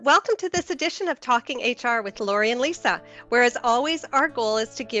Welcome to this edition of Talking HR with Lori and Lisa, where, as always, our goal is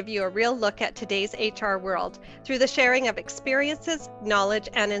to give you a real look at today's HR world through the sharing of experiences, knowledge,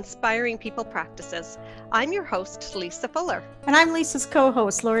 and inspiring people practices. I'm your host, Lisa Fuller. And I'm Lisa's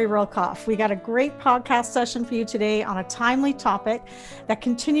co-host, Lori Rolkoff. We got a great podcast session for you today on a timely topic that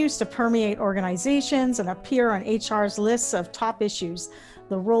continues to permeate organizations and appear on HR's lists of top issues: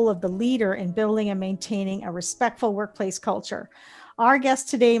 the role of the leader in building and maintaining a respectful workplace culture. Our guest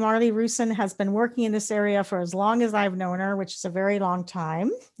today, Marley Rusin, has been working in this area for as long as I've known her, which is a very long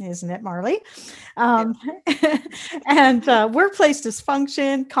time, isn't it, Marley? Um, and workplace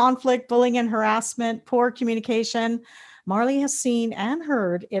dysfunction, conflict, bullying and harassment, poor communication. Marley has seen and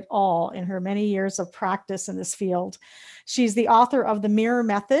heard it all in her many years of practice in this field. She's the author of The Mirror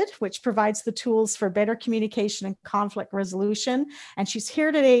Method, which provides the tools for better communication and conflict resolution. And she's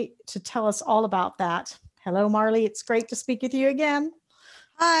here today to tell us all about that. Hello, Marley. It's great to speak with you again.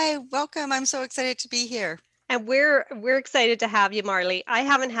 Hi, welcome. I'm so excited to be here. And we're excited to have you, Marley. I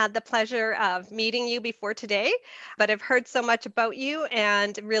haven't had the pleasure of meeting you before today, but I've heard so much about you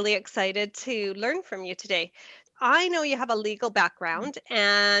and really excited to learn from you today. I know you have a legal background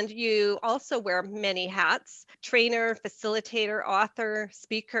and you also wear many hats: trainer, facilitator, author,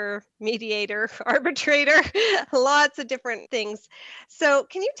 speaker, mediator, arbitrator, lots of different things. So,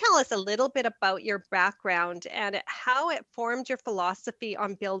 can you tell us a little bit about your background and how it formed your philosophy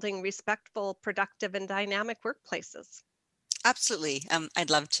on building respectful, productive, and dynamic workplaces? Absolutely. I'd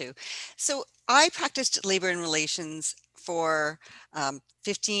love to. So I practiced labor and relations for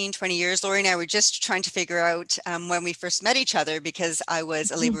 15, 20 years. Lori and I were just trying to figure out when we first met each other, because I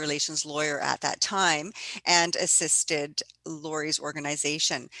was a labor relations lawyer at that time and assisted Lori's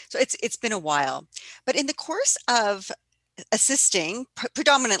organization. So it's been a while. But in the course of assisting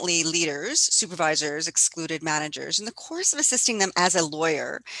predominantly leaders, supervisors, excluded managers, in the course of assisting them as a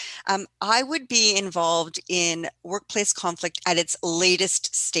lawyer, I would be involved in workplace conflict at its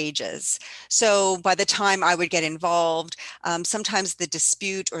latest stages. So by the time I would get involved, sometimes the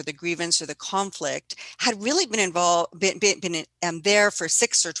dispute or the grievance or the conflict had really been there for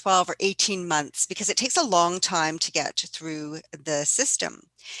 6 or 12 or 18 months, because it takes a long time to get through the system.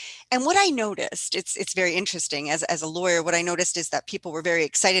 And what I noticed, it's very interesting, as a lawyer, what I noticed is that people were very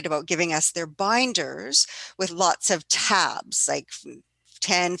excited about giving us their binders with lots of tabs, like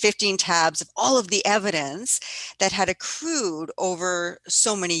 10, 15 tabs of all of the evidence that had accrued over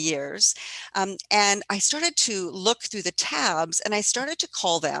so many years. And I started to look through the tabs and I started to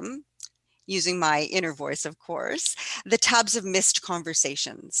call them, using my inner voice, of course, the tabs of missed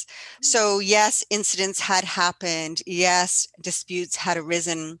conversations. So yes, incidents had happened. Yes, disputes had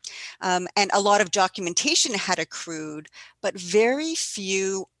arisen, and a lot of documentation had accrued, but very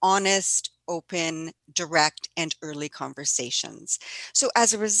few honest, open, direct, and early conversations. So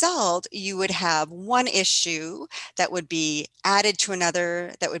as a result, you would have one issue that would be added to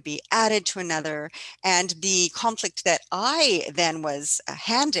another, that would be added to another, and the conflict that I then was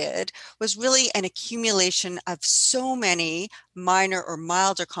handed was really an accumulation of so many minor or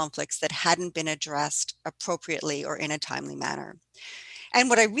milder conflicts that hadn't been addressed appropriately or in a timely manner. And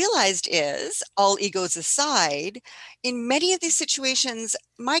what I realized is, all egos aside, in many of these situations,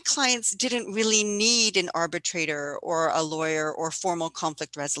 my clients didn't really need an arbitrator or a lawyer or formal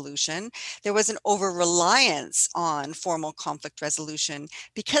conflict resolution. There was an over-reliance on formal conflict resolution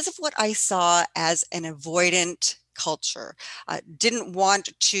because of what I saw as an avoidant culture, didn't want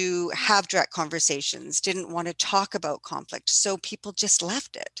to have direct conversations, didn't want to talk about conflict. So people just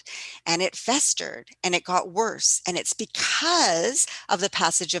left it and it festered and it got worse. And it's because of the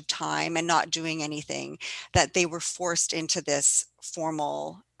passage of time and not doing anything that they were forced into this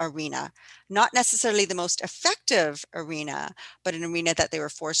formal arena. Not necessarily the most effective arena, but an arena that they were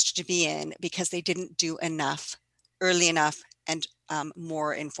forced to be in because they didn't do enough early enough and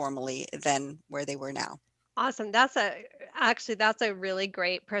more informally than where they were now. Awesome. That's a really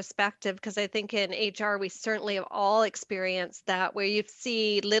great perspective, because I think in HR we certainly have all experienced that, where you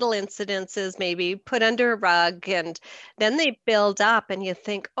see little incidences maybe put under a rug and then they build up and you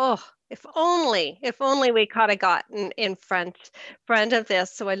think, oh, if only we could have gotten in front of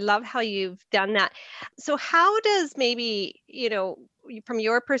this. So I love how you've done that. So how does, maybe, from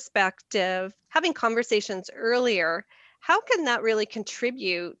your perspective, having conversations earlier, how can that really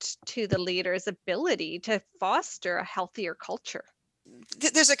contribute to the leader's ability to foster a healthier culture?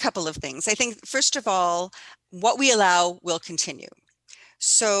 There's a couple of things. I think, first of all, what we allow will continue.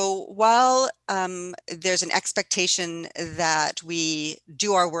 So while there's an expectation that we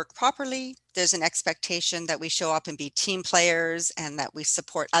do our work properly, there's an expectation that we show up and be team players and that we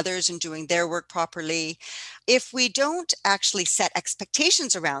support others in doing their work properly. If we don't actually set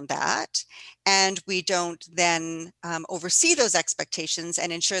expectations around that, and we don't then oversee those expectations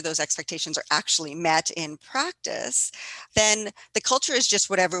and ensure those expectations are actually met in practice, then the culture is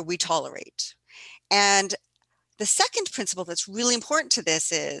just whatever we tolerate. And the second principle that's really important to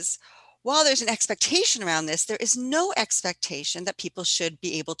this is, while there's an expectation around this, there is no expectation that people should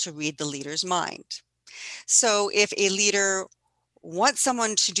be able to read the leader's mind. So if a leader wants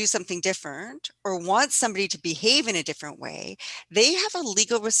someone to do something different or wants somebody to behave in a different way, they have a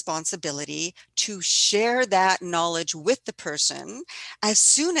legal responsibility to share that knowledge with the person as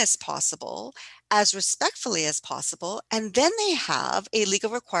soon as possible, as respectfully as possible, and then they have a legal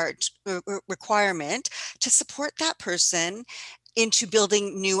requirement to support that person into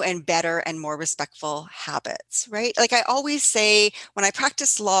building new and better and more respectful habits, right? Like I always say, when I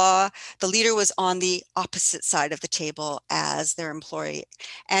practiced law, the leader was on the opposite side of the table as their employee.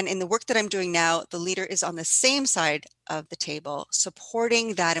 And in the work that I'm doing now, the leader is on the same side of the table,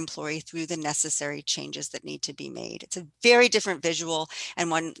 supporting that employee through the necessary changes that need to be made. It's a very different visual,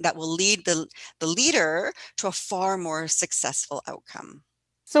 and one that will lead the leader to a far more successful outcome.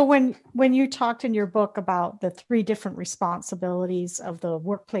 So when you talked in your book about the three different responsibilities of the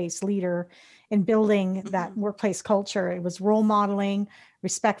workplace leader in building that workplace culture, it was role modeling,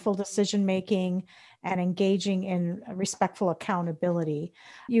 respectful decision making, and engaging in respectful accountability.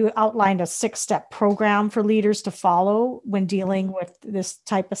 You outlined a 6-step program for leaders to follow when dealing with this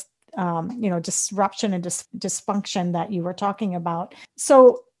type of disruption and dysfunction that you were talking about.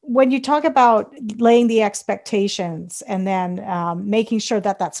 So when you talk about laying the expectations and then making sure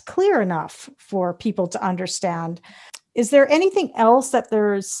that that's clear enough for people to understand, is there anything else that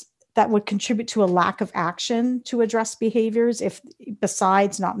would contribute to a lack of action to address behaviors, if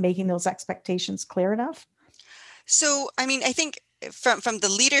besides not making those expectations clear enough? So, I mean, I think from the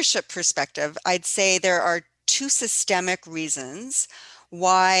leadership perspective, I'd say there are two systemic reasons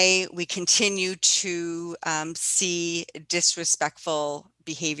why we continue to see disrespectful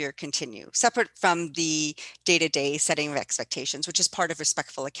behavior continue, separate from the day-to-day setting of expectations, which is part of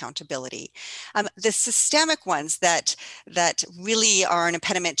respectful accountability. The systemic ones that really are an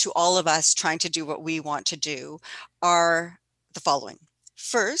impediment to all of us trying to do what we want to do are the following.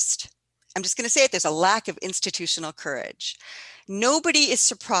 First, I'm just going to say it, there's a lack of institutional courage. Nobody is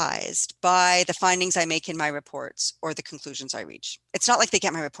surprised by the findings I make in my reports or the conclusions I reach. It's not like they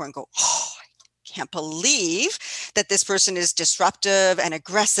get my report and go, oh, I can't believe that this person is disruptive and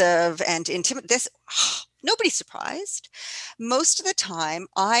aggressive and intimidating. Nobody's surprised. Most of the time,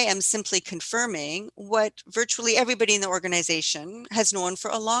 I am simply confirming what virtually everybody in the organization has known for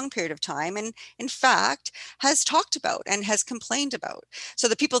a long period of time and, in fact, has talked about and has complained about. So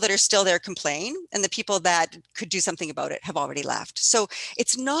the people that are still there complain, and the people that could do something about it have already left. So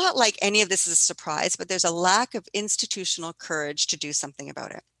it's not like any of this is a surprise, but there's a lack of institutional courage to do something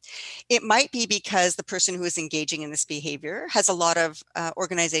about it. It might be because the person who is engaging in this behavior has a lot of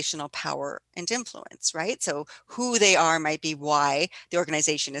organizational power and influence, right? So who they are might be why the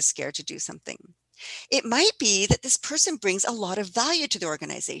organization is scared to do something. It might be that this person brings a lot of value to the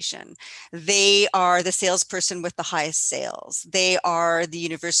organization. They are the salesperson with the highest sales. They are the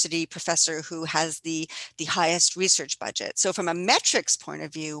university professor who has the highest research budget. So from a metrics point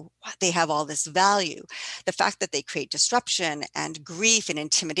of view, they have all this value. The fact that they create disruption and grief and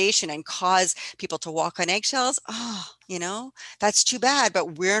intimidation and cause people to walk on eggshells, that's too bad,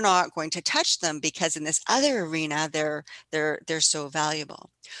 but we're not going to touch them because in this other arena, they're so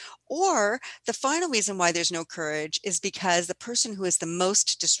valuable. Or the final reason why there's no courage is because the person who is the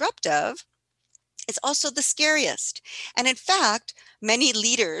most disruptive is also the scariest. And in fact, many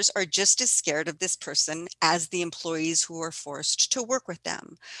leaders are just as scared of this person as the employees who are forced to work with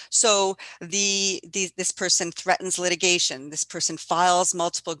them. So this person threatens litigation. This person files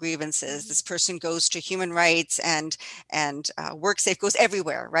multiple grievances. This person goes to human rights and WorkSafe, goes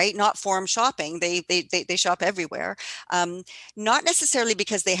everywhere, right? Not forum shopping. They shop everywhere. Not necessarily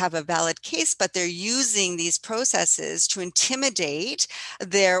because they have a valid case, but they're using these processes to intimidate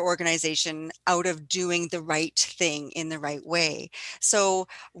their organization out of doing the right thing in the right way. So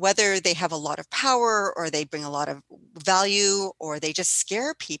whether they have a lot of power or they bring a lot of value or they just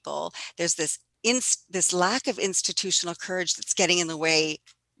scare people, there's this lack of institutional courage that's getting in the way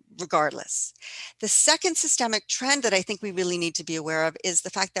regardless. The second systemic trend that I think we really need to be aware of is the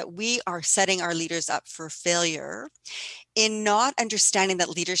fact that we are setting our leaders up for failure in not understanding that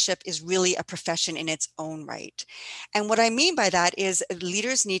leadership is really a profession in its own right. And what I mean by that is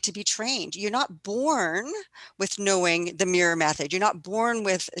leaders need to be trained. You're not born with knowing the mirror method. You're not born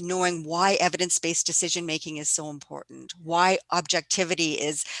with knowing why evidence-based decision making is so important, why objectivity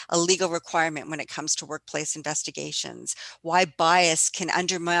is a legal requirement when it comes to workplace investigations, why bias can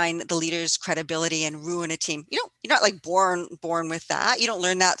undermine the leader's credibility and ruin a team. You're not like born with that. You don't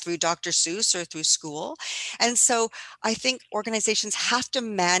learn that through Dr. Seuss or through school. And so I think organizations have to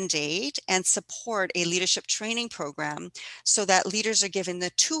mandate and support a leadership training program so that leaders are given the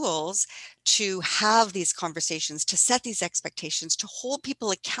tools to have these conversations, to set these expectations, to hold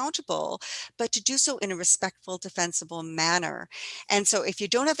people accountable, but to do so in a respectful, defensible manner. And so if you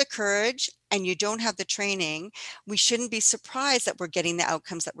don't have the courage and you don't have the training, we shouldn't be surprised that we're getting the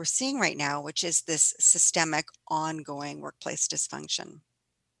outcomes that we're seeing right now, which is this systemic, ongoing workplace dysfunction.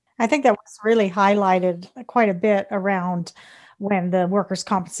 I think that was really highlighted quite a bit around when the Workers'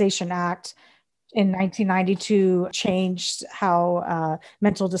 Compensation Act in 1992 changed how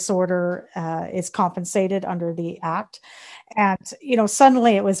mental disorder is compensated under the act. And,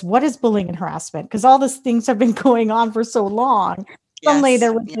 suddenly it was, what is bullying and harassment? Because all these things have been going on for so long. Suddenly Yes,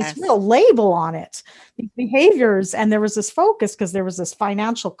 there was this yes. real label on it, these behaviors, and there was this focus because there was this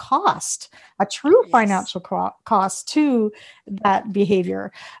financial cost, a true Yes. financial cost to that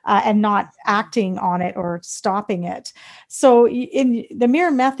behavior, and not acting on it or stopping it. So in the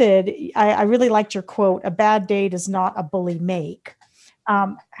mirror method, I really liked your quote, "A bad day does not a bully make."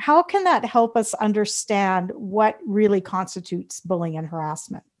 How can that help us understand what really constitutes bullying and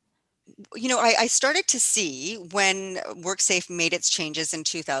harassment? I started to see when WorkSafe made its changes in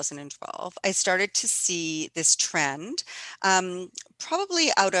 2012, I started to see this trend, probably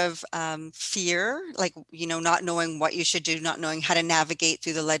out of fear, like, not knowing what you should do, not knowing how to navigate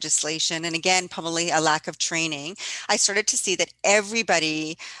through the legislation. And again, probably a lack of training. I started to see that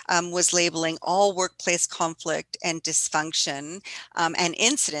everybody was labeling all workplace conflict and dysfunction and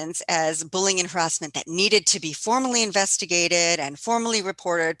incidents as bullying and harassment that needed to be formally investigated and formally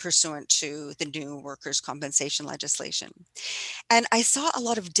reported pursuant to the new workers' compensation legislation. And I saw a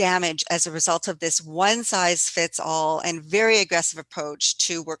lot of damage as a result of this one size fits all and very aggressive approach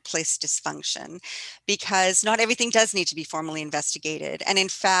to workplace dysfunction, because not everything does need to be formally investigated. And in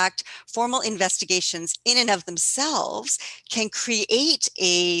fact, formal investigations in and of themselves can create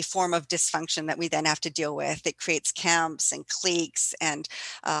a form of dysfunction that we then have to deal with. It creates camps and cliques and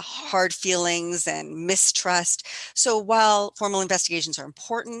hard feelings and mistrust. So while formal investigations are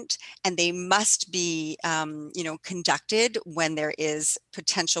important and they must be, conducted when there is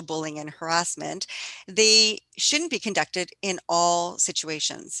potential bullying and harassment, they shouldn't be conducted in all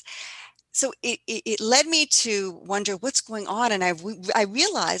situations. So it led me to wonder what's going on. And I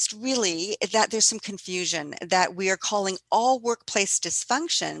realized really that there's some confusion, that we are calling all workplace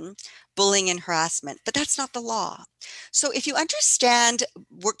dysfunction bullying and harassment, but that's not the law. So if you understand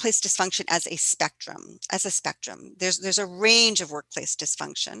workplace dysfunction as a spectrum, there's a range of workplace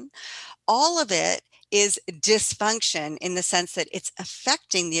dysfunction. All of it is dysfunction in the sense that it's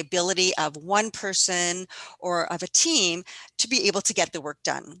affecting the ability of one person or of a team to be able to get the work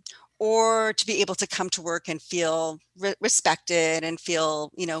done, or to be able to come to work and feel respected and feel,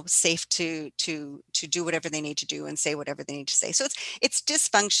 safe to do whatever they need to do and say whatever they need to say. So it's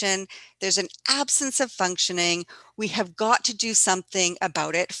dysfunction. There's an absence of functioning. We have got to do something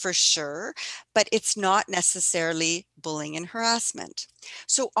about it for sure, but it's not necessarily bullying and harassment.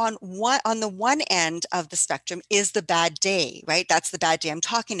 So on the one end of the spectrum is the bad day, right? That's the bad day I'm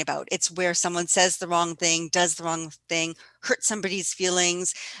talking about. It's where someone says the wrong thing, does the wrong thing, hurts somebody's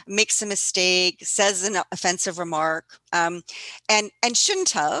feelings, makes a mistake, says an offensive remark, and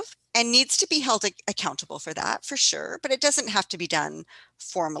shouldn't have, and needs to be held accountable for that, for sure. But it doesn't have to be done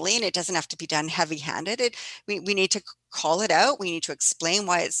formally, and it doesn't have to be done heavy-handed. We need to call it out. We need to explain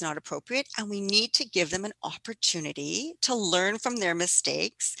why it's not appropriate, and we need to give them an opportunity to learn from their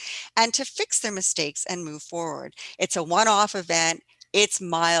mistakes and to fix their mistakes and move forward. It's a one-off event. It's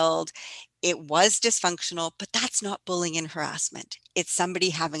mild. It was dysfunctional, but that's not bullying and harassment. It's somebody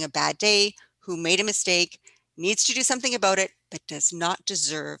having a bad day who made a mistake, needs to do something about it, but does not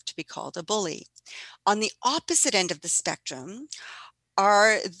deserve to be called a bully. On the opposite end of the spectrum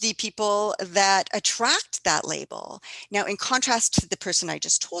are the people that attract that label. Now, in contrast to the person I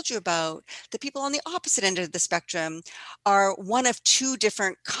just told you about, the people on the opposite end of the spectrum are one of two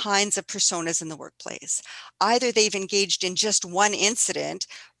different kinds of personas in the workplace. Either they've engaged in just one incident,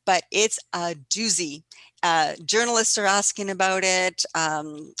 but it's a doozy, Journalists are asking about it.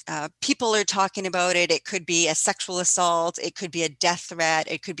 People are talking about it. It could be a sexual assault. It could be a death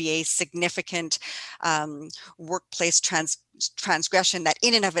threat. It could be a significant workplace transgression that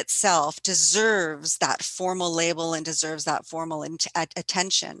in and of itself deserves that formal label and deserves that formal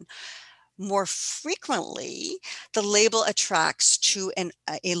attention. More frequently, the label attracts to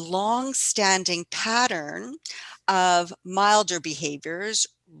a long-standing pattern of milder behaviors,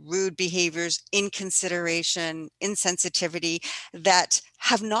 rude behaviors, inconsideration, insensitivity that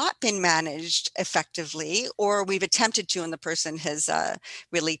have not been managed effectively, or we've attempted to and the person has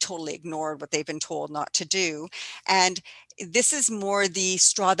really totally ignored what they've been told not to do. And this is more the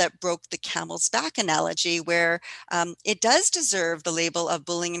straw that broke the camel's back analogy, where it does deserve the label of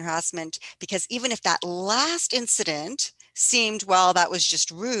bullying and harassment, because even if that last incident seemed, well, that was just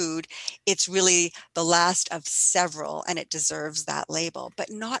rude, it's really the last of several and it deserves that label.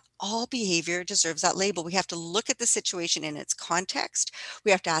 But not all behavior deserves that label. We have to look at the situation in its context.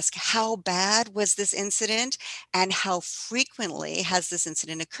 We have to ask, how bad was this incident and how frequently has this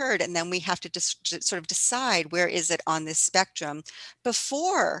incident occurred? And then we have to just sort of decide, where is it on this spectrum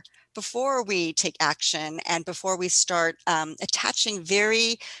before we take action and before we start attaching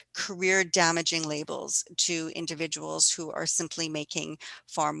very career damaging labels to individuals who are simply making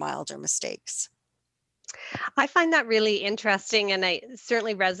far milder mistakes. I find that really interesting, and it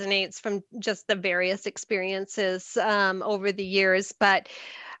certainly resonates from just the various experiences over the years. But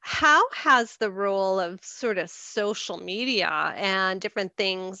how has the role of sort of social media and different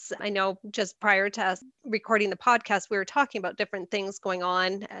things? I know just prior to us recording the podcast, we were talking about different things going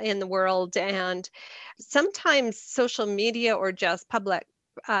on in the world, and sometimes social media or just public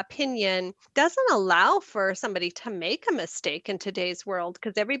opinion doesn't allow for somebody to make a mistake in today's world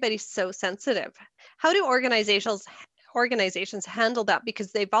because everybody's so sensitive. How do organizations handle that,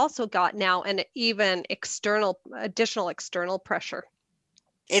 because they've also got now an even additional external pressure?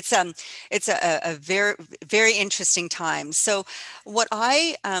 It's a very, very interesting time. So what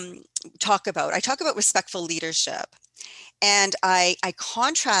I talk about respectful leadership. And I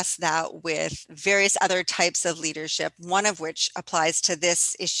contrast that with various other types of leadership, one of which applies to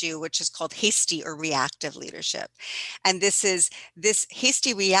this issue, which is called hasty or reactive leadership. And this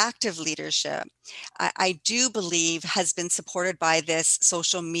hasty reactive leadership, I do believe, has been supported by this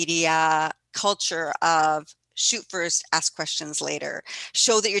social media culture of shoot first, ask questions later.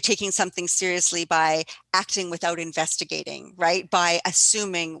 Show that you're taking something seriously by acting without investigating, right? By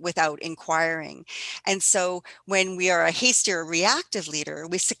assuming without inquiring. And so when we are a hasty or reactive leader,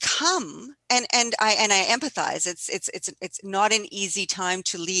 we succumb. And I empathize. It's not an easy time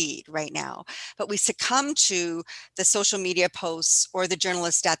to lead right now, but we succumb to the social media posts or the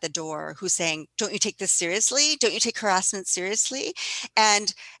journalist at the door who's saying, "Don't you take this seriously? Don't you take harassment seriously?"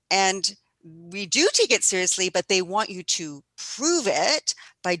 And we do take it seriously, but they want you to prove it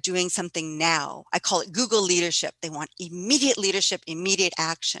by doing something now. I call it Google leadership. They want immediate leadership, immediate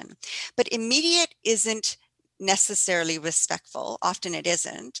action. But immediate isn't necessarily respectful. Often it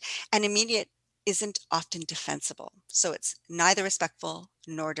isn't. And immediate isn't often defensible. So it's neither respectful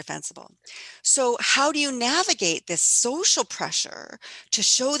nor defensible. So how do you navigate this social pressure to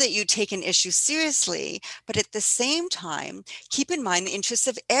show that you take an issue seriously, but at the same time, keep in mind the interests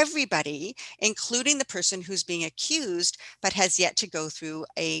of everybody, including the person who's being accused, but has yet to go through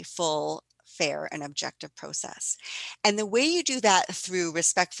a full, fair, and objective process? And the way you do that through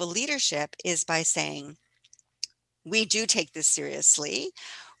respectful leadership is by saying, we do take this seriously.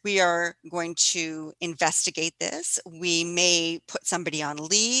 We are going to investigate this. We may put somebody on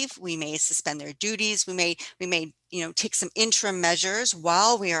leave. We may suspend their duties. We may take some interim measures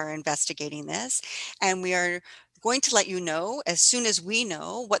while we are investigating this. And we are going to let you know as soon as we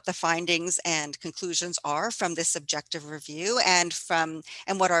know what the findings and conclusions are from this objective review, and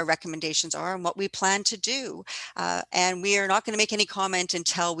what our recommendations are and what we plan to do. And we are not going to make any comment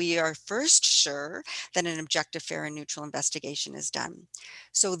until we are first sure that an objective, fair, and neutral investigation is done.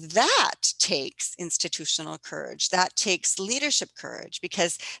 So that takes institutional courage. That takes leadership courage,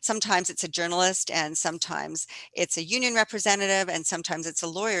 because sometimes it's a journalist and sometimes it's a union representative and sometimes it's a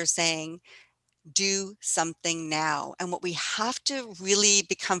lawyer saying, do something now. And what we have to really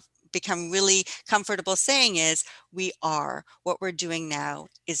become really comfortable saying is, what we're doing now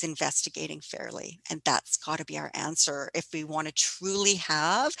is investigating fairly. And that's got to be our answer if we want to truly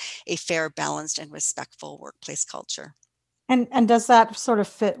have a fair, balanced, and respectful workplace culture. And does that sort of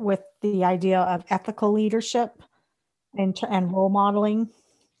fit with the idea of ethical leadership and role modeling?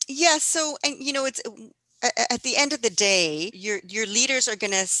 Yeah. So, and at the end of the day, your leaders are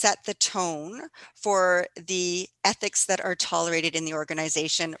going to set the tone for the ethics that are tolerated in the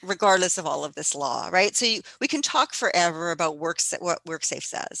organization, regardless of all of this law, right? So we can talk forever about what WorkSafe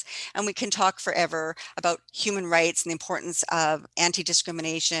says, and we can talk forever about human rights and the importance of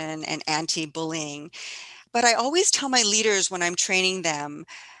anti-discrimination and anti-bullying. But I always tell my leaders when I'm training them,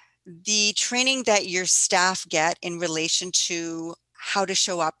 the training that your staff get in relation to how to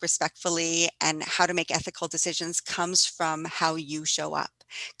show up respectfully and how to make ethical decisions comes from how you show up,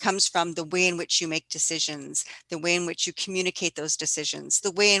 comes from the way in which you make decisions, the way in which you communicate those decisions,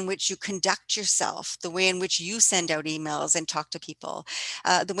 the way in which you conduct yourself, the way in which you send out emails and talk to people,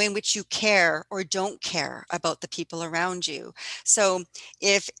 the way in which you care or don't care about the people around you. So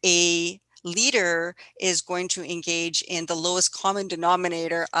if a leader is going to engage in the lowest common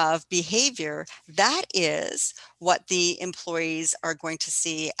denominator of behavior, that is what the employees are going to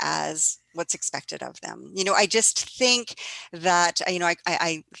see as what's expected of them. I just think that,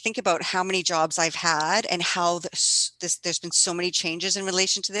 I think about how many jobs I've had and how there's been so many changes in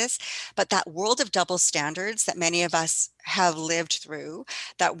relation to this, but that world of double standards that many of us have lived through,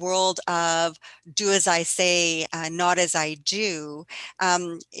 that world of do as I say, not as I do,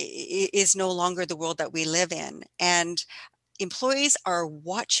 is no longer the world that we live in. And employees are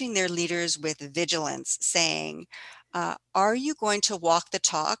watching their leaders with vigilance, saying, are you going to walk the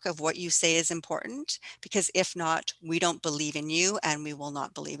talk of what you say is important? Because if not, we don't believe in you and we will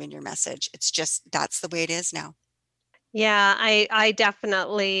not believe in your message. It's just, that's the way it is now. Yeah, I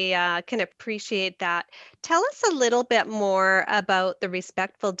definitely can appreciate that. Tell us a little bit more about the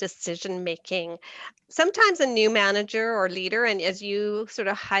respectful decision making. Sometimes a new manager or leader, and as you sort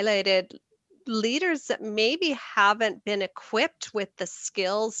of highlighted, leaders that maybe haven't been equipped with the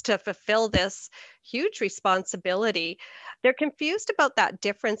skills to fulfill this huge responsibility, they're confused about that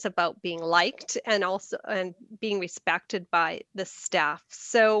difference about being liked and also and being respected by the staff.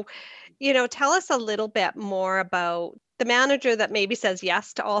 So, tell us a little bit more about the manager that maybe says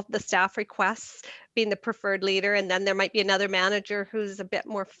yes to all of the staff requests, being the preferred leader, and then there might be another manager who's a bit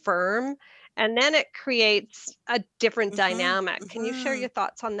more firm, and then it creates a different Mm-hmm, dynamic. Can you share mm-hmm. your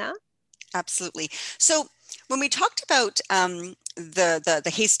thoughts on that? Absolutely. So when we talked about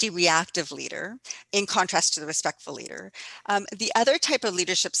the hasty reactive leader, in contrast to the respectful leader, the other type of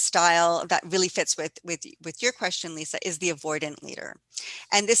leadership style that really fits with your question, Lisa, is the avoidant leader.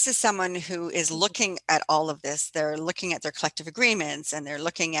 And this is someone who is looking at all of this. They're looking at their collective agreements, and they're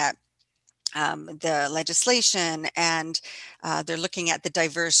looking at the legislation, and they're looking at the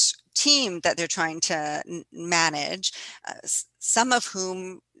diverse team that they're trying to manage, some of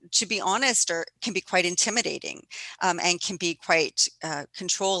whom, to be honest, can be quite intimidating, and can be quite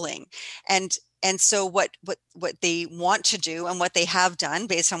controlling. And so what they want to do, and what they have done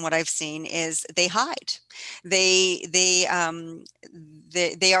based on what I've seen, is they hide. They are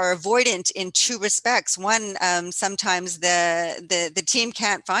avoidant in two respects. One, sometimes the team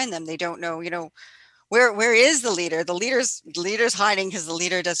can't find them. They don't know, where is the leader? The leader's hiding because the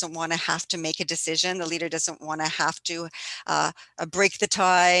leader doesn't want to have to make a decision. The leader doesn't want to have to break the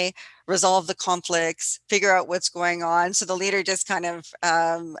tie, resolve the conflicts, figure out what's going on. So the leader just kind of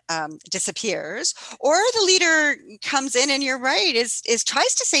disappears. Or the leader comes in, and you're right, is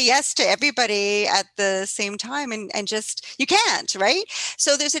tries to say yes to everybody at the same time, and just, you can't, right?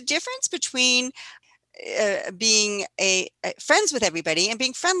 So there's a difference between being friends with everybody and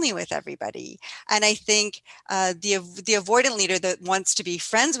being friendly with everybody. And I think the avoidant leader that wants to be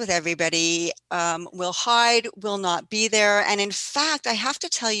friends with everybody will hide, will not be there. And in fact, I have to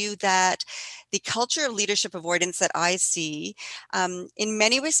tell you that the culture of leadership avoidance that I see, in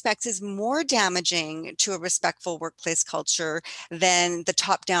many respects, is more damaging to a respectful workplace culture than the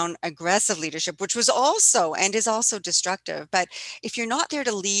top-down aggressive leadership, which was also and is also destructive. But if you're not there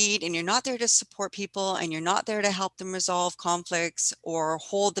to lead, and you're not there to support people, and you're not there to help them resolve conflicts or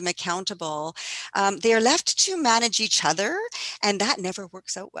hold them accountable, they are left to manage each other, and that never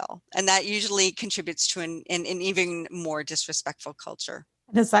works out well. And that usually contributes to an even more disrespectful culture.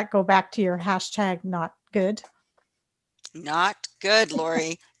 Does that go back to your hashtag not good? Not good,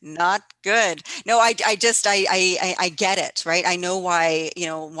 Lori. Not good. No, I get it, right? I know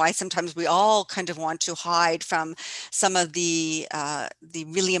why sometimes we all kind of want to hide from some of the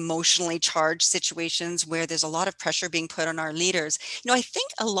really emotionally charged situations where there's a lot of pressure being put on our leaders. I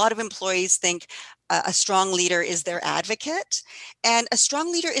think a lot of employees think, a strong leader is their advocate, and a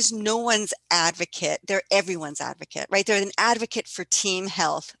strong leader is no one's advocate. They're everyone's advocate, right? They're an advocate for team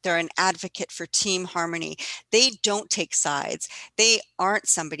health. They're an advocate for team harmony. They don't take sides. They aren't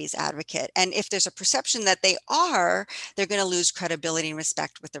somebody's advocate. And if there's a perception that they are, they're going to lose credibility and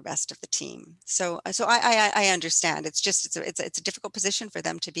respect with the rest of the team. So I understand. It's a difficult position for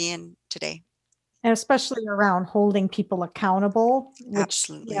them to be in today. And especially around holding people accountable, which,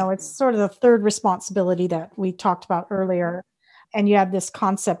 Absolutely. it's sort of the third responsibility that we talked about earlier. And you have this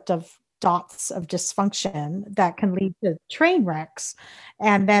concept of dots of dysfunction that can lead to train wrecks.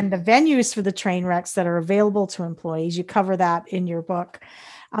 And then the venues for the train wrecks that are available to employees, you cover that in your book.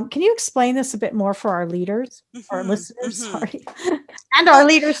 Can you explain this a bit more for our leaders, our listeners, sorry, and our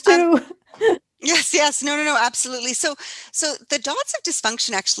leaders too? Yes. No, absolutely. So the dots of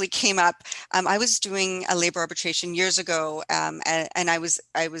dysfunction actually came up. I was doing a labor arbitration years ago, and I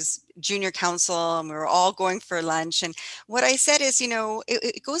was junior counsel, and we were all going for lunch. And what I said is,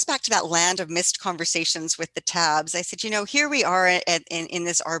 it goes back to that land of missed conversations with the tabs. I said, here we are in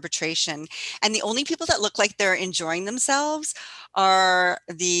this arbitration, and the only people that look like they're enjoying themselves are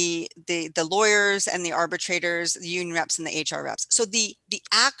the lawyers and the arbitrators, the union reps and the HR reps. So the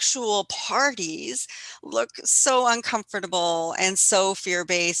actual parties look so uncomfortable and so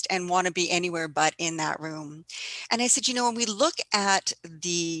fear-based and want to be anywhere but in that room. And I said, when we look at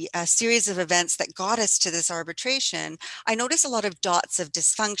the series of events that got us to this arbitration, I notice a lot of dots of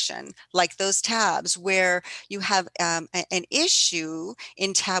dysfunction, like those tabs where you have an issue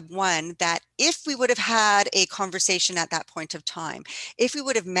in tab 1 that if we would have had a conversation at that point of time, if we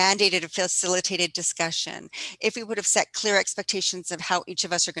would have mandated a facilitated discussion, if we would have set clear expectations of how each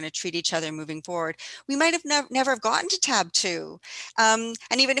of us are going to treat each other moving forward, we might have never have gotten to tab 2. And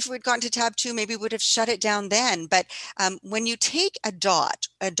even if we'd gotten to tab 2, maybe we would have shut it down then. But when you take a dot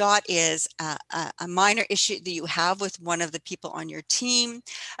is a minor issue that you have with one of the people on your team.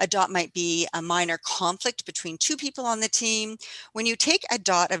 A dot might be a minor conflict between two people on the team. When you take a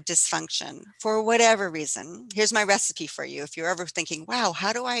dot of dysfunction for whatever reason, here's my recipe for you. If you're ever thinking, wow,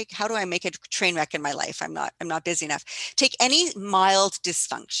 how do I make a train wreck in my life? I'm not busy enough. Take any mild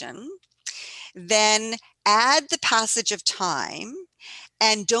dysfunction, then add the passage of time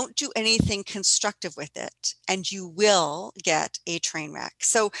and don't do anything constructive with it, and you will get a train wreck.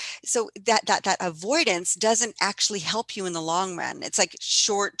 So that avoidance doesn't actually help you in the long run. It's like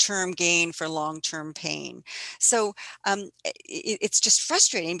short-term gain for long-term pain. So it's just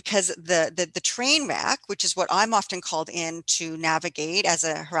frustrating because the train wreck, which is what I'm often called in to navigate as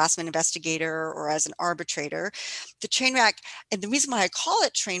a harassment investigator or as an arbitrator, the train wreck, and the reason why I call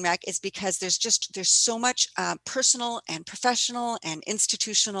it train wreck is because there's so much personal and professional and institutional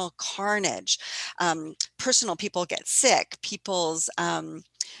carnage. Personal, people get sick, people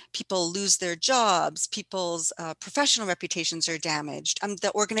lose their jobs, people's professional reputations are damaged,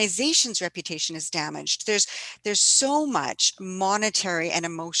 the organization's reputation is damaged. There's so much monetary and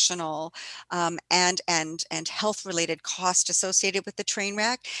emotional and health related cost associated with the train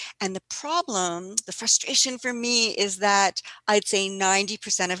wreck. And the frustration for me is that I'd say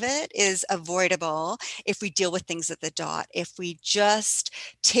 90% of it is avoidable if we deal with things at the dot. If we just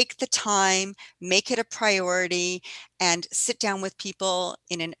take the time, make it a priority, and sit down with people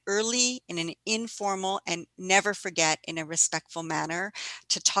in an informal, and never forget, in a respectful manner,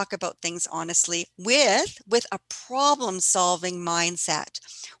 to talk about things honestly with a problem-solving mindset.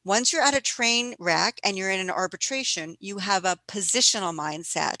 Once you're at a train wreck and you're in an arbitration, you have a positional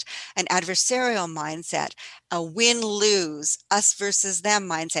mindset, an adversarial mindset, a win-lose, us versus them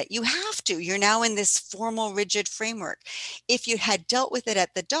mindset. You have to. You're now in this formal, rigid framework. If you had dealt with it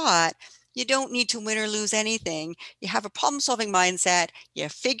at the dot, you don't need to win or lose anything. You have a problem-solving mindset, you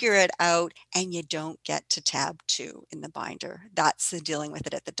figure it out, and you don't get to tab 2 in the binder. That's the dealing with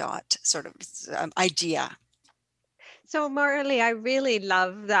it at the dot sort of idea. So Marley, I really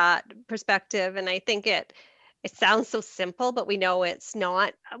love that perspective, and I think it sounds so simple, but we know it's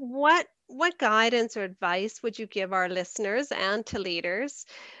not. What guidance or advice would you give our listeners and to leaders?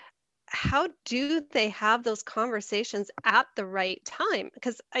 How do they have those conversations at the right time?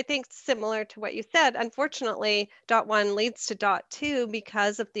 Because I think similar to what you said, unfortunately, dot 1 leads to dot 2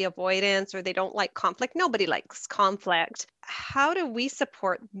 because of the avoidance, or they don't like conflict. Nobody likes conflict. How do we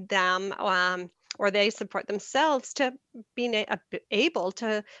support them, or they support themselves to being able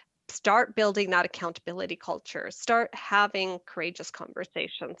to start building that accountability culture, start having courageous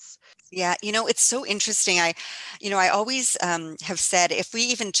conversations? Yeah, it's so interesting. I always have said, if we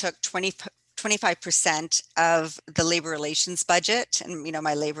even took 25% of the labor relations budget. And,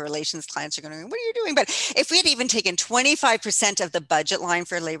 my labor relations clients are going to go, what are you doing? But if we had even taken 25% of the budget line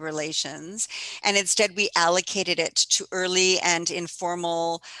for labor relations, and instead we allocated it to early and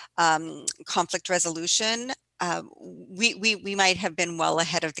informal conflict resolution, we might have been well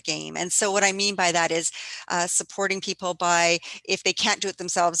ahead of the game. And so what I mean by that is supporting people by, if they can't do it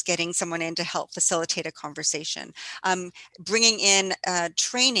themselves, getting someone in to help facilitate a conversation, bringing in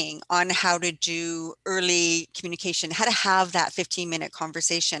training on how to do early communication, how to have that 15-minute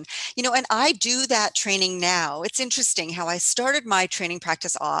conversation. And I do that training now. It's interesting how I started my training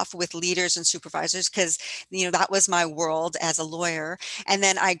practice off with leaders and supervisors because, that was my world as a lawyer. And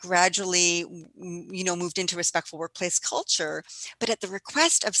then I gradually, moved into respectful workplace culture. But at the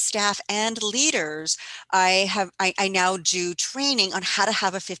request of staff and leaders, I now do training on how to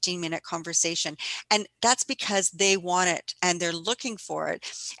have a 15-minute conversation. And that's because they want it and they're looking for it.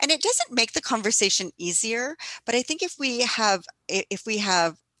 And it doesn't make the conversation easier, but I think if we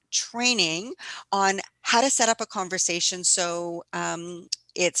have training on how to set up a conversation so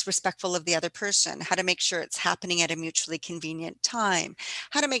it's respectful of the other person, how to make sure it's happening at a mutually convenient time,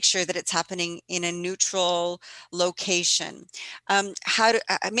 how to make sure that it's happening in a neutral location,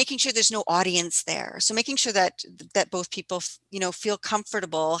 making sure there's no audience there. So making sure that both people, feel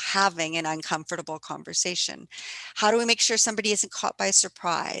comfortable having an uncomfortable conversation. How do we make sure somebody isn't caught by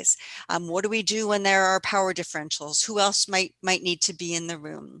surprise? What do we do when there are power differentials? Who else might need to be in the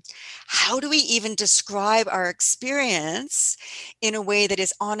room? How do we even describe our experience in a way that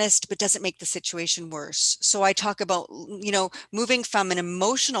is honest but doesn't make the situation worse? So I talk about, moving from an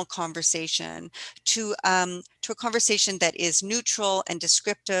emotional conversation to a conversation that is neutral and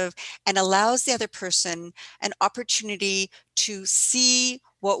descriptive and allows the other person an opportunity to see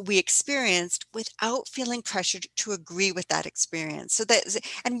what we experienced without feeling pressured to agree with that experience.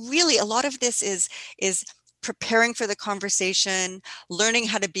 And really a lot of this is preparing for the conversation, learning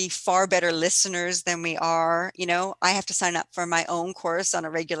how to be far better listeners than we are. I have to sign up for my own course on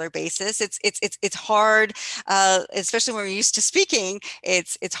a regular basis. It's hard, especially when we're used to speaking.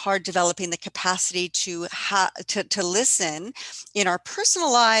 It's hard developing the capacity to listen in our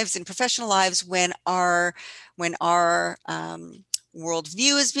personal lives and professional lives when our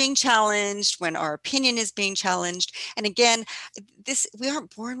worldview is being challenged, when our opinion is being challenged. And again, we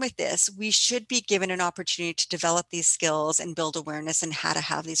aren't born with this. We should be given an opportunity to develop these skills and build awareness and how to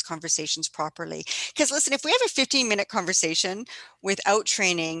have these conversations properly. Because listen, if we have a 15-minute conversation without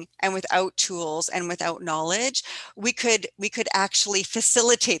training and without tools and without knowledge, we could actually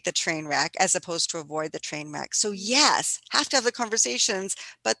facilitate the train wreck as opposed to avoid the train wreck. So yes, have to have the conversations,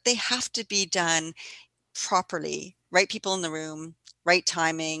 but they have to be done properly. Right people in the room, right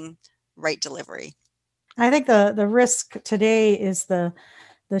timing, right delivery. I think the risk today is the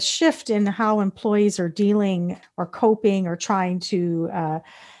shift in how employees are dealing or coping or trying to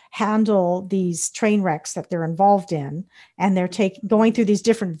handle these train wrecks that they're involved in, and they're going through these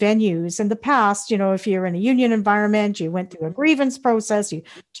different venues. In the past, if you're in a union environment, you went through a grievance process, you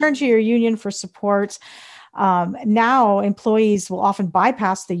turned to your union for support. Now employees will often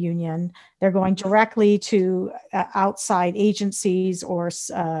bypass the union. They're going directly to outside agencies or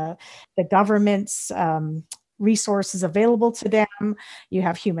the government's resources available to them. You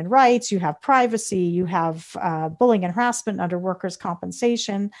have human rights, you have privacy, you have bullying and harassment under workers'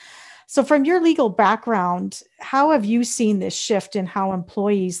 compensation. So from your legal background, how have you seen this shift in how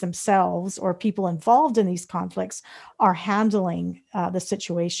employees themselves or people involved in these conflicts are handling the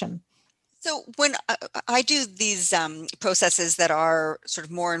situation? So when I do these processes that are sort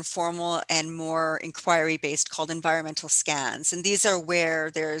of more informal and more inquiry-based, called environmental scans, and these are where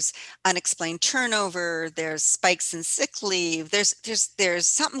there's unexplained turnover, there's spikes in sick leave, there's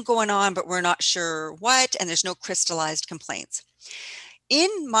something going on, but we're not sure what, and there's no crystallized complaints. In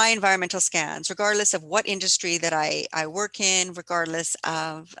my environmental scans, regardless of what industry that I work in, regardless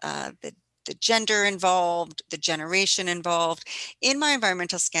of the gender involved, the generation involved, in my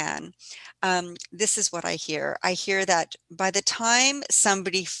environmental scan, this is what I hear. I hear that by the time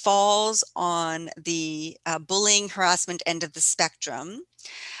somebody falls on the bullying, harassment end of the spectrum,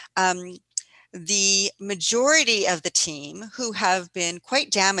 the majority of the team who have been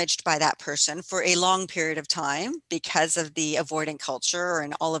quite damaged by that person for a long period of time because of the avoidant culture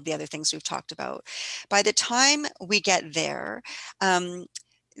and all of the other things we've talked about, by the time we get there,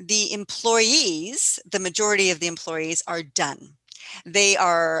 the employees, the majority of the employees are done. They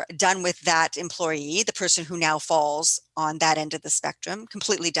are done with that employee, the person who now falls on that end of the spectrum,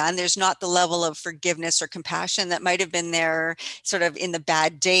 completely done. There's not the level of forgiveness or compassion that might have been there sort of in the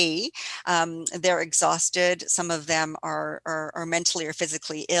bad day. They're exhausted. Some of them are mentally or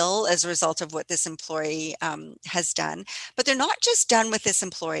physically ill as a result of what this employee has done. But they're not just done with this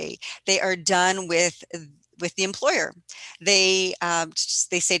employee. They are done with the employer. They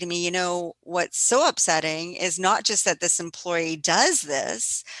say to me, what's so upsetting is not just that this employee does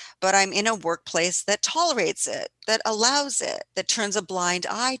this, but I'm in a workplace that tolerates it, that allows it, that turns a blind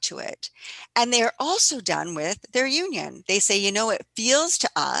eye to it. And they're also done with their union. They say, it feels to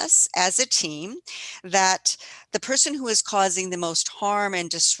us as a team that the person who is causing the most harm and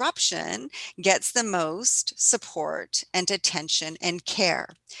disruption gets the most support and attention and care.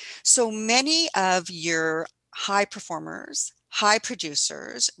 So many of your high performers, high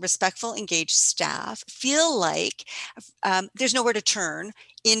producers, respectful, engaged staff feel like there's nowhere to turn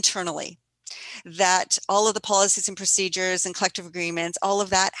internally, that all of the policies and procedures and collective agreements, all of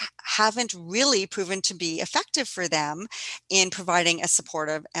that haven't really proven to be effective for them in providing a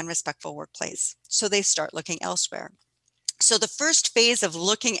supportive and respectful workplace. So they start looking elsewhere. So the first phase of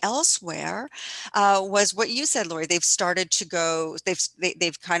looking elsewhere was what you said, Lori. They've started to go.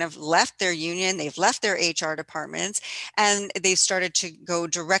 They've kind of left their union. They've left their HR departments, and they've started to go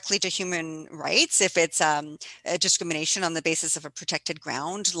directly to human rights. If it's a discrimination on the basis of a protected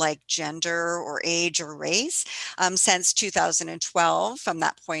ground like gender or age or race, since 2012, from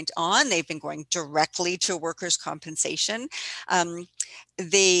that point on, they've been going directly to workers' compensation.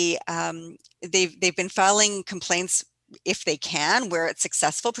 They've been filing complaints if they can, where it's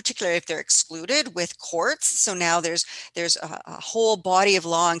successful, particularly if they're excluded, with courts. So now there's a whole body of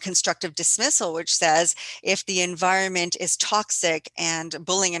law on constructive dismissal, which says if the environment is toxic and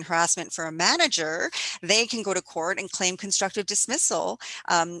bullying and harassment for a manager, they can go to court and claim constructive dismissal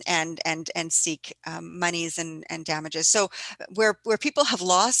and seek monies and damages. So where people have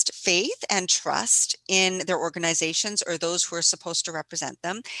lost faith and trust in their organizations or those who are supposed to represent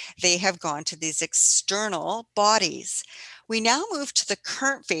them, they have gone to these external bodies. We now move to the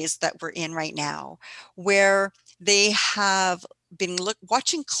current phase that we're in right now, where they have been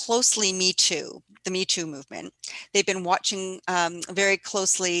watching closely the Me Too movement. They've been watching very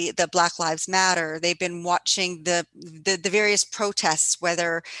closely the Black Lives Matter. They've been watching the various protests,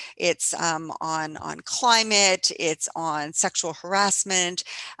 whether it's on climate, it's on sexual harassment.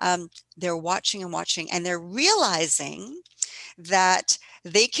 They're watching and watching, and they're realizing that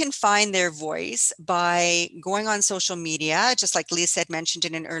they can find their voice by going on social media, just like Lisa had mentioned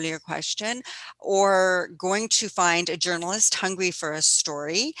in an earlier question, or going to find a journalist hungry for a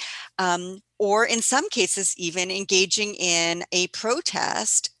story, or in some cases, even engaging in a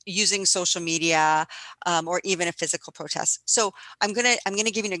protest using social media, or even a physical protest. So I'm gonna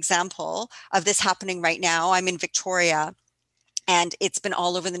give you an example of this happening right now. I'm in Victoria, and it's been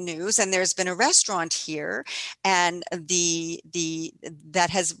all over the news, and there's been a restaurant here, and that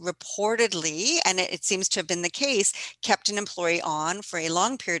has reportedly, and it seems to have been the case, kept an employee on for a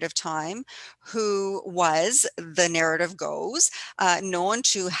long period of time who was, the narrative goes, known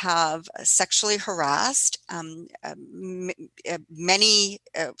to have sexually harassed many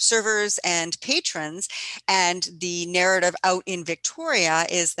servers and patrons. And the narrative out in Victoria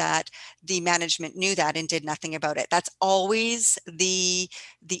is that the management knew that and did nothing about it. That's always the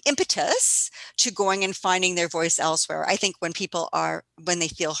impetus to going and finding their voice elsewhere. I think when they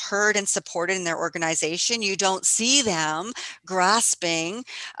feel heard and supported in their organization, you don't see them grasping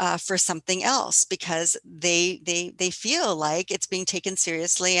for something else, because they feel like it's being taken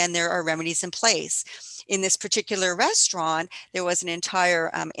seriously and there are remedies in place. In this particular restaurant, there was an entire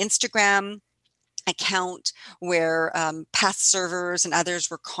Instagram account where past servers and others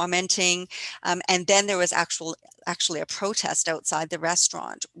were commenting, and then there was actually a protest outside the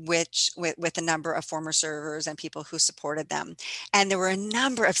restaurant, with a number of former servers and people who supported them. And there were a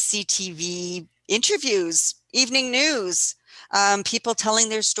number of CTV interviews, evening news, people telling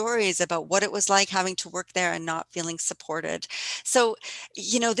their stories about what it was like having to work there and not feeling supported. So,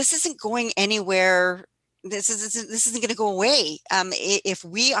 this isn't going anywhere. This isn't going to go away. If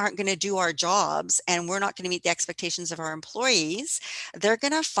we aren't going to do our jobs and we're not going to meet the expectations of our employees, they're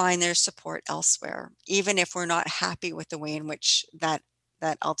going to find their support elsewhere, even if we're not happy with the way in which that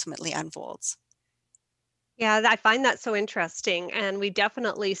ultimately unfolds. Yeah, I find that so interesting. And we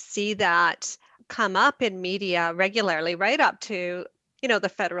definitely see that come up in media regularly, right up to,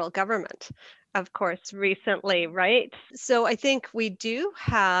 the federal government, of course, recently, right? So I think we do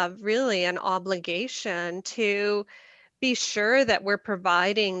have really an obligation to be sure that we're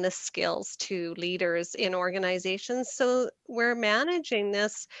providing the skills to leaders in organizations so we're managing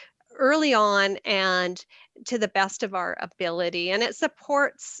this early on and to the best of our ability. And it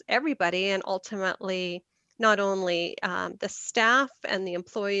supports everybody and ultimately not only the staff and the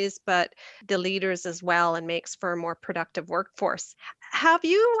employees, but the leaders as well, and makes for a more productive workforce. Have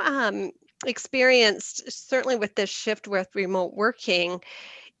you experienced, certainly with this shift with remote working,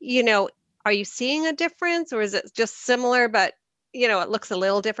 you know, are you seeing a difference or is it just similar, but it looks a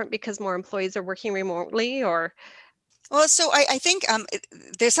little different because more employees are working remotely or? Well, so I think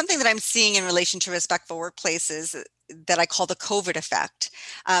there's something that I'm seeing in relation to respectful workplaces that I call the COVID effect,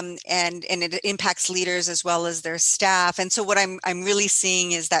 and it impacts leaders as well as their staff. And so what I'm really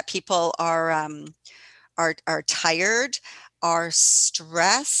seeing is that people are tired, are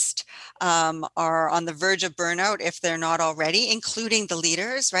stressed, are on the verge of burnout if they're not already, including the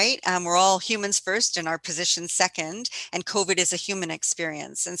leaders, right? We're all humans first and our position second, and COVID is a human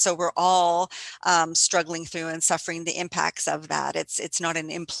experience. And so we're all struggling through and suffering the impacts of that. It's not an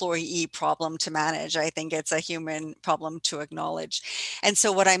employee problem to manage. I think it's a human problem to acknowledge. And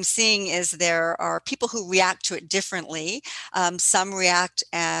so what I'm seeing is there are people who react to it differently. Some react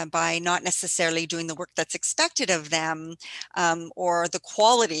by not necessarily doing the work that's expected of them, or the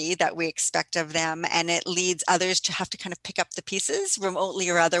quality that we expect of them. And it leads others to have to kind of pick up the pieces remotely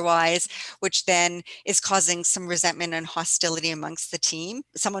or otherwise, which then is causing some resentment and hostility amongst the team.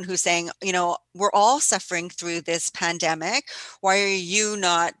 Someone who's saying, we're all suffering through this pandemic. Why are you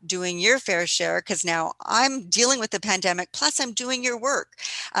not doing your fair share? Because now I'm dealing with the pandemic, plus I'm doing your work.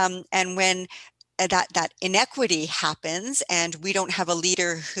 And when that inequity happens and we don't have a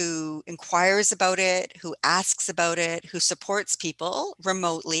leader who inquires about it, who asks about it, who supports people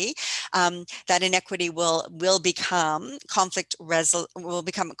remotely, that inequity will become conflict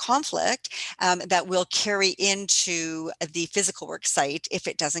that will carry into the physical work site if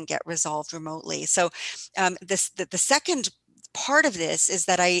it doesn't get resolved remotely. So the second part of this is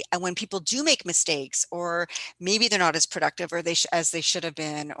that when people do make mistakes, or maybe they're not as productive or as they should have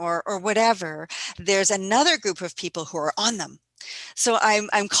been, or whatever, there's another group of people who are on them. So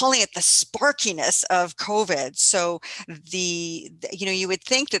I'm calling it the sparkiness of COVID. So you would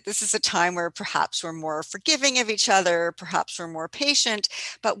think that this is a time where perhaps we're more forgiving of each other, perhaps we're more patient,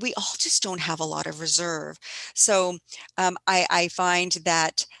 but we all just don't have a lot of reserve. So I find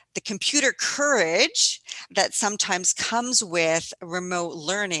that the computer courage that sometimes comes with remote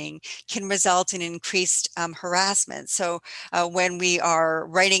learning can result in increased harassment. So when we are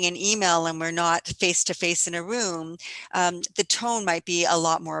writing an email and we're not face to face in a room, the tone might be a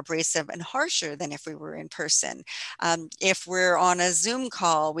lot more abrasive and harsher than if we were in person. If we're on a Zoom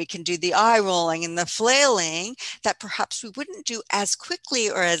call, we can do the eye rolling and the flailing that perhaps we wouldn't do as quickly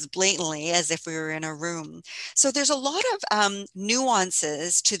or as blatantly as if we were in a room. So there's a lot of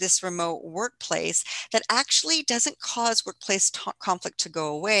nuances to this remote workplace that actually doesn't cause workplace conflict to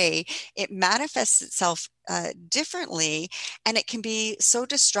go away. It manifests itself differently, and it can be so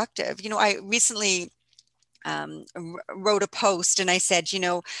destructive. I recently wrote a post and I said,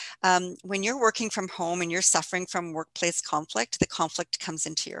 when you're working from home and you're suffering from workplace conflict, the conflict comes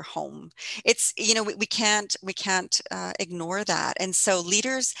into your home. It's, we can't ignore that. And so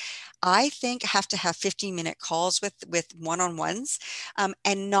leaders, I think, have to have 15-minute calls with one-on-ones,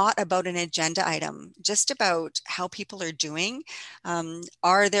 and not about an agenda item, just about how people are doing.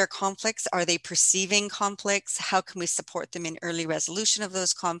 Are there conflicts? Are they perceiving conflicts? How can we support them in early resolution of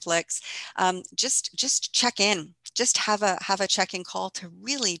those conflicts? Just check in. Just have a check-in call to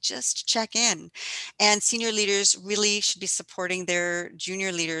really just check in. And senior leaders really should be supporting their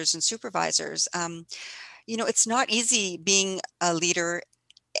junior leaders and supervisors. It's not easy being a leader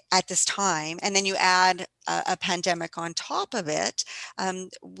at this time, and then you add a pandemic on top of it.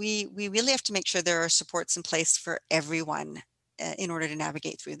 We really have to make sure there are supports in place for everyone in order to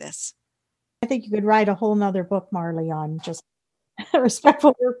navigate through this. I think you could write a whole nother book, Marley, on just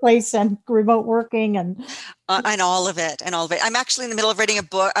respectful workplace and remote working and all of it. I'm actually in the middle of writing a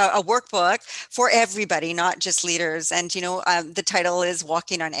workbook for everybody, not just leaders. And the title is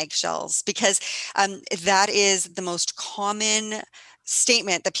Walking on Eggshells, because that is the most common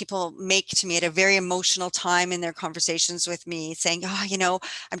statement that people make to me at a very emotional time in their conversations with me, saying,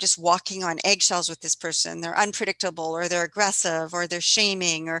 I'm just walking on eggshells with this person. They're unpredictable, or they're aggressive, or they're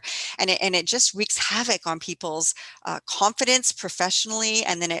shaming, and it just wreaks havoc on people's confidence professionally,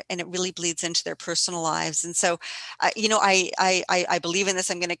 and then it really bleeds into their personal lives. And so, I believe in this.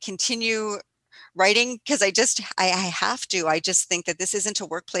 I'm going to continue writing because I have to. I just think that this isn't a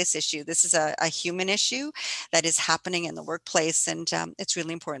workplace issue. This is a human issue that is happening in the workplace, and it's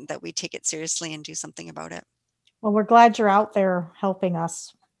really important that we take it seriously and do something about it. Well, we're glad you're out there helping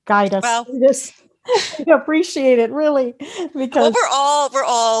us guide us Well, through this. We appreciate it really well, because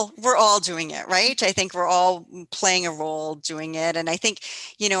we're all doing it, right? I think we're all playing a role doing it. And I think,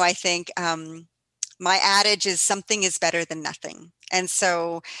 my adage is something is better than nothing. And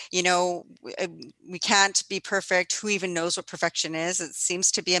so, we can't be perfect. Who even knows what perfection is? It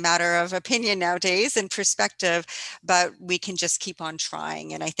seems to be a matter of opinion nowadays and perspective, but we can just keep on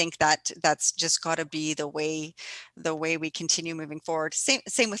trying. And I think that that's just got to be the way we continue moving forward.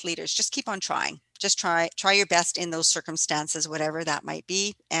 Same with leaders. Just keep on trying. Just try your best in those circumstances, whatever that might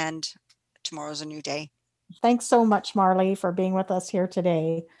be. And tomorrow's a new day. thanks so much, Marley, for being with us here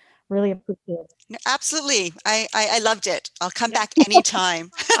today. Really appreciate it. No, absolutely. I loved it. I'll come Yeah. back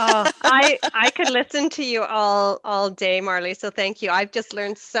anytime. Oh, I could listen to you all day, Marley. So thank you. I've just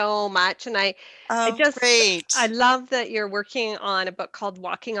learned so much, and I Oh, just great. I love that you're working on a book called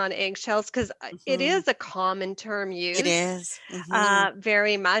Walking on Eggshells, because it Mhm. is a common term It used, is. Mhm.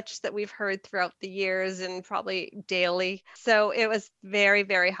 very much, that we've heard throughout the years and probably daily. So it was very,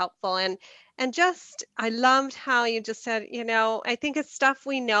 very helpful. And just I loved how you just said, I think it's stuff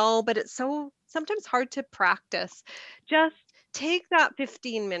we know, but it's so sometimes hard to practice. Just take that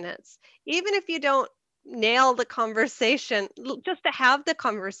 15 minutes, even if you don't nail the conversation, just to have the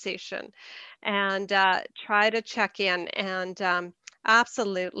conversation, and try to check in. And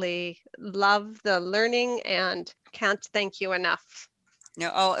absolutely love the learning and can't thank you enough.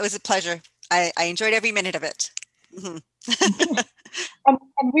 No, oh, it was a pleasure. I enjoyed every minute of it. Mhm.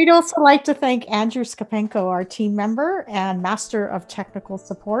 And we'd also like to thank Andrew Skapenko, our team member and master of technical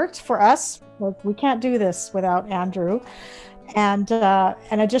support for us. Like, we can't do this without Andrew. And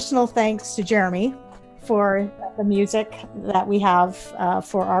an additional thanks to Jeremy for the music that we have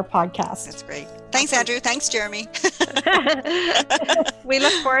for our podcast. That's great. Thanks, Awesome. Andrew. Thanks, Jeremy. We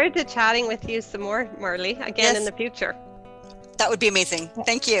look forward to chatting with you some more, Marley, again in Yes. the future. That would be amazing.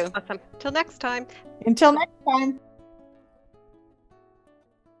 Thank you. Awesome. Till next time. Until next time.